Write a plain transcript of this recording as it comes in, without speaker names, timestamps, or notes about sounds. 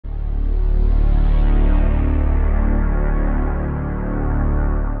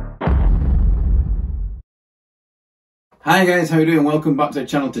Hi guys, how you doing? Welcome back to the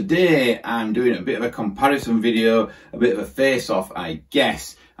channel. Today I'm doing a bit of a comparison video, a bit of a face-off I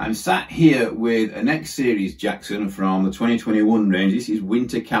guess. I'm sat here with an X series Jackson from the 2021 range. This is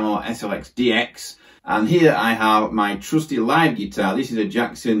Winter Camo SLX DX, and here I have my trusty live guitar. This is a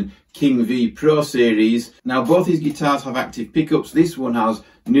Jackson King V Pro series. Now both these guitars have active pickups. This one has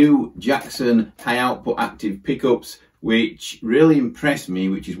new Jackson high output active pickups, which really impressed me,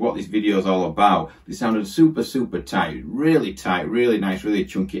 which is what this video is all about. They sounded super tight, really nice, really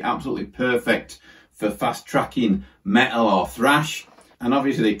chunky, absolutely perfect for fast tracking metal or thrash. And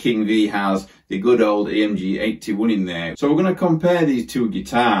obviously the King V has the good old AMG 81 in there. So we're going to compare these two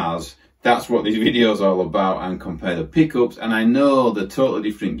guitars. That's what this video is all about, and compare the pickups. And I know they're totally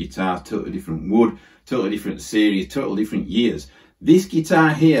different guitars, totally different wood, totally different series, totally different years. This guitar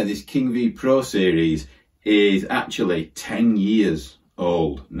here, this King V Pro series, is actually 10 years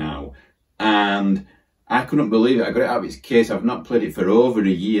old now, and I couldn't believe it. I got it out of its case. I've not played it for over a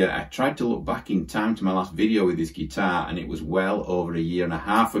year. I tried to look back in time to my last video with this guitar, and it was well over a year and a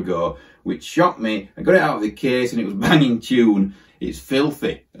half ago, which shocked me. I got it out of the case and it was banging tune. It's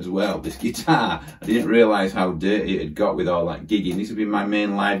filthy as well, this guitar. I didn't realise how dirty it had got with all that gigging. This would be my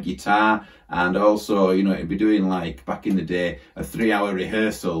main live guitar, and also, you know, it'd be doing, like back in the day, a 3-hour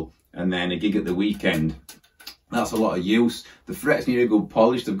rehearsal and then a gig at the weekend. That's a lot of use. The frets need a good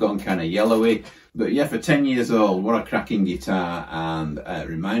polish. They've gone kind of yellowy. But yeah, for 10 years old, what a cracking guitar, and it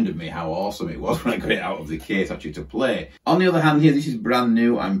reminded me how awesome it was when I got it out of the case actually to play. On the other hand here, this is brand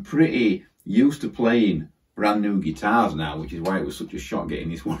new. I'm pretty used to playing brand new guitars now, which is why it was such a shock getting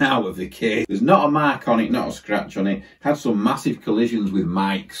this one out of the case. There's not a mark on it, not a scratch on it. Had some massive collisions with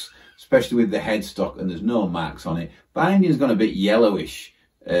mics, especially with the headstock, and there's no marks on it. Binding's gone a bit yellowish.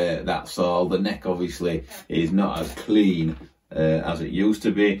 That's all. The neck obviously is not as clean as it used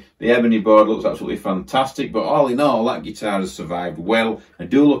to be. The ebony board looks absolutely fantastic, but all in all, that guitar has survived well. I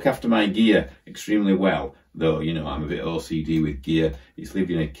do look after my gear extremely well, though, you know, I'm a bit OCD with gear. It's lived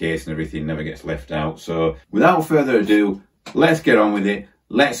in a case and everything never gets left out. So without further ado, let's get on with it.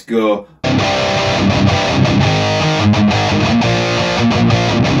 Let's go.